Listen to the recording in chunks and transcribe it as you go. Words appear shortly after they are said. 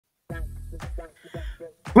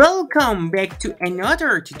Welcome back to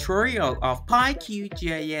another tutorial of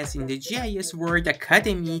PyQGIS in the GIS World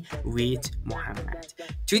Academy with Mohammed.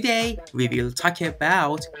 Today we will talk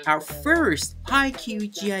about our first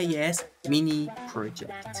PyQGIS mini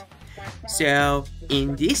project. So,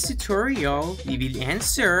 in this tutorial, we will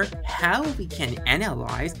answer how we can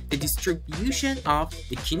analyze the distribution of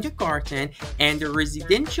the kindergarten and the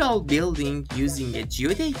residential building using a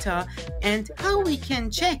geodata and how we can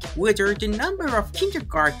check whether the number of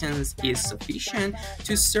kindergartens is sufficient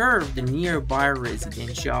to serve the nearby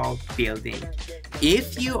residential building.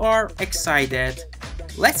 If you are excited,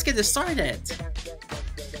 let's get started.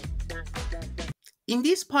 In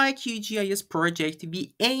this PyQGIS project,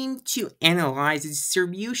 we aim to analyze the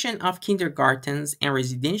distribution of kindergartens and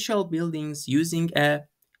residential buildings using a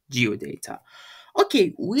geodata.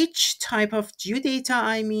 Okay, which type of geodata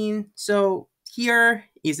I mean? So here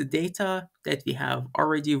is the data that we have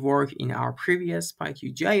already worked in our previous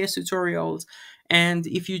PyQGIS tutorials. And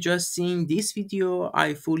if you just seen this video,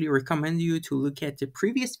 I fully recommend you to look at the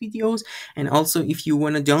previous videos. And also if you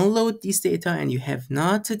want to download this data and you have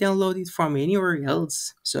not downloaded from anywhere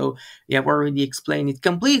else, so we have already explained it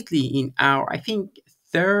completely in our, I think,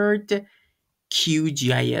 third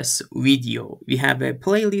QGIS video. We have a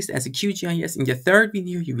playlist as a QGIS. In the third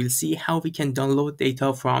video, you will see how we can download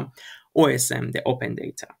data from OSM, the open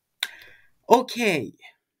data. Okay,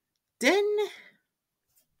 then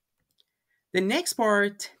the next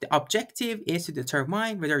part, the objective is to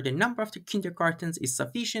determine whether the number of the kindergartens is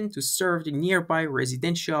sufficient to serve the nearby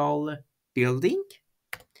residential building.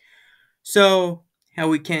 So how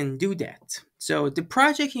we can do that? So the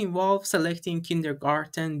project involves selecting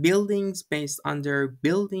kindergarten buildings based on their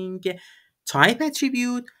building type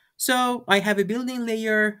attribute. So I have a building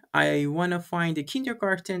layer. I want to find the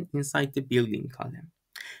kindergarten inside the building column.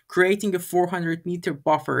 Creating a 400-meter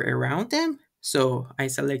buffer around them. So I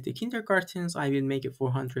select the kindergartens. I will make a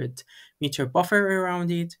 400-meter buffer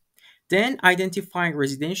around it. Then identifying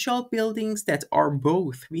residential buildings that are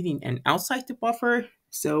both within and outside the buffer.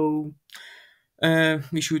 So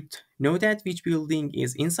we should know that which building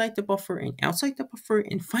is inside the buffer and outside the buffer.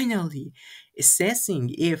 And finally,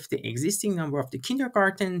 assessing if the existing number of the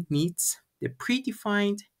kindergarten meets the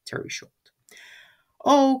predefined threshold.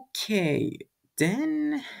 Okay,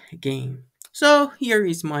 then again. So here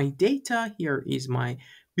is my data, here is my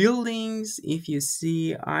buildings. If you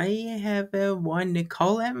see, I have one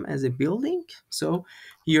column as a building. So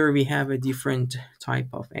here we have a different type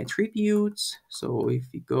of attributes. So if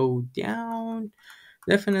we go down,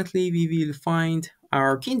 definitely we will find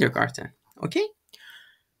our kindergarten. Okay.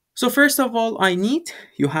 So first of all,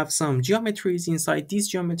 you have some geometries. Inside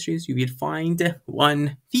these geometries, you will find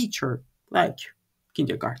one feature like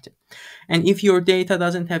kindergarten. And if your data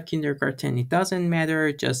doesn't have kindergarten, it doesn't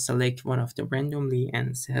matter. Just select one of them randomly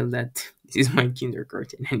and say that this is my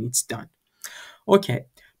kindergarten and it's done. Okay.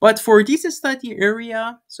 But for this study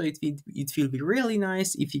area, so it will be really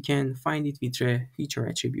nice if you can find it with a feature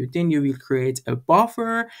attribute. Then you will create a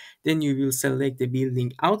buffer. Then you will select the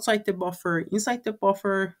building outside the buffer, inside the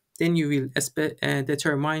buffer. Then you will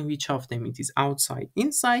determine which of them it is outside,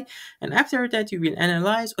 inside. And after that, you will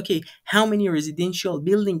analyze, okay, how many residential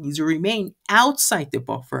buildings remain outside the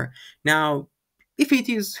buffer. Now, if it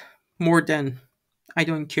is more than, I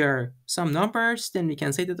don't care, some numbers, then we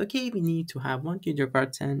can say that, okay, we need to have one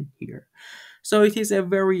kindergarten here. So it is a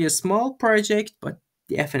very small project, but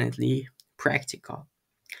definitely practical.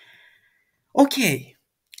 Okay,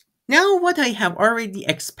 now what I have already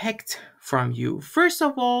expect from you. First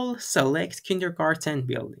of all, select kindergarten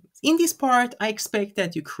buildings. In this part, I expect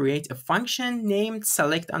that you create a function named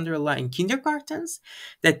select underline kindergartens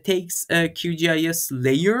that takes a QGIS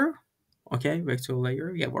layer, okay, vector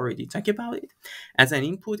layer, we have already talked about it, as an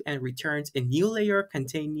input and returns a new layer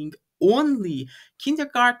containing only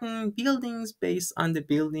kindergarten buildings based on the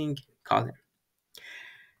building column.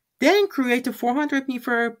 Then create a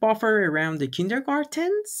 400-meter buffer around the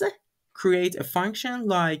kindergartens. Create a function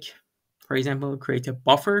like, for example, create a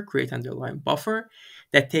buffer, create underline buffer,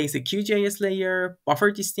 that takes a QGIS layer,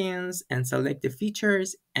 buffer distance, and select the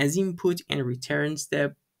features as input and returns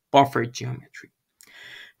the buffer geometry.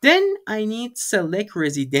 Then I need select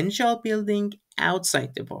residential building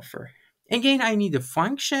outside the buffer. Again, I need a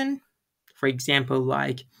function, for example,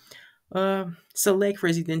 like select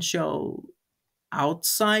residential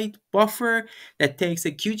outside buffer that takes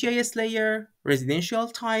a QGIS layer, residential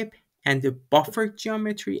type, and the buffer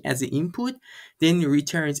geometry as the input, then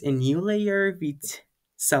returns a new layer with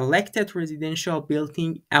selected residential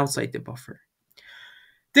building outside the buffer.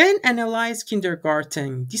 Then analyze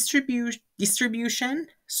kindergarten distribution.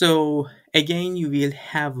 So again, you will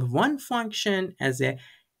have one function as a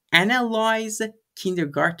analyze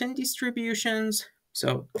kindergarten distributions. So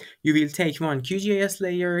you will take one QGIS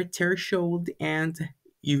layer, threshold, and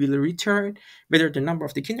you will return whether the number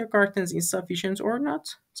of the kindergartens is sufficient or not,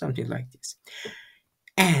 something like this.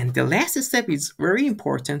 And the last step is very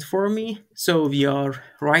important for me. So we are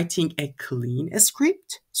writing a clean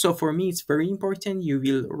script. So for me, it's very important. You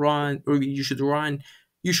will run, or you should run,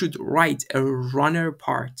 you should write a runner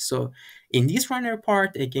part. So in this runner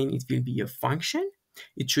part, again, it will be a function.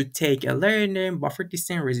 It should take a layer name, buffer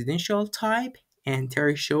distance, residential type, and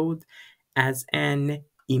threshold as an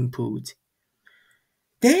input.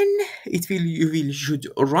 Then you should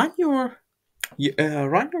run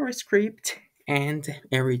your script, and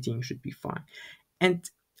everything should be fine. And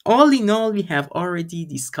all in all, we have already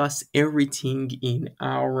discussed everything in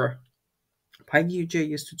our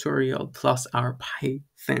PyQGIS tutorial plus our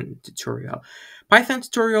Python tutorial. Python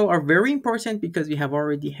tutorial are very important because we have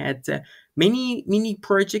already had many mini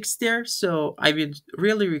projects there. So I would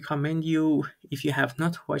really recommend you, if you have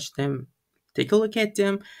not watched them, take a look at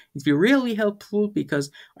them. It will be really helpful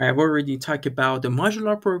because I have already talked about the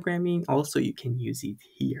modular programming. Also, you can use it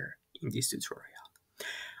here in this tutorial.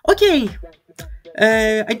 Okay,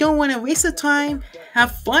 I don't want to waste the time.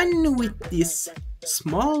 Have fun with this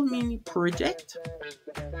small mini project.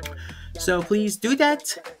 So please do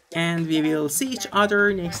that, and we will see each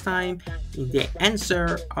other next time in the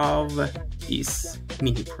answer of this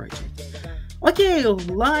mini project. Okay,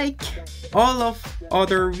 like all of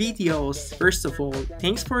other videos, first of all,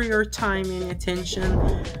 thanks for your time and attention.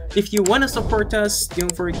 If you want to support us,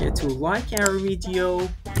 don't forget to like our video,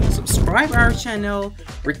 subscribe our channel,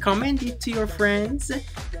 recommend it to your friends,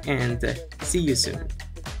 and see you soon.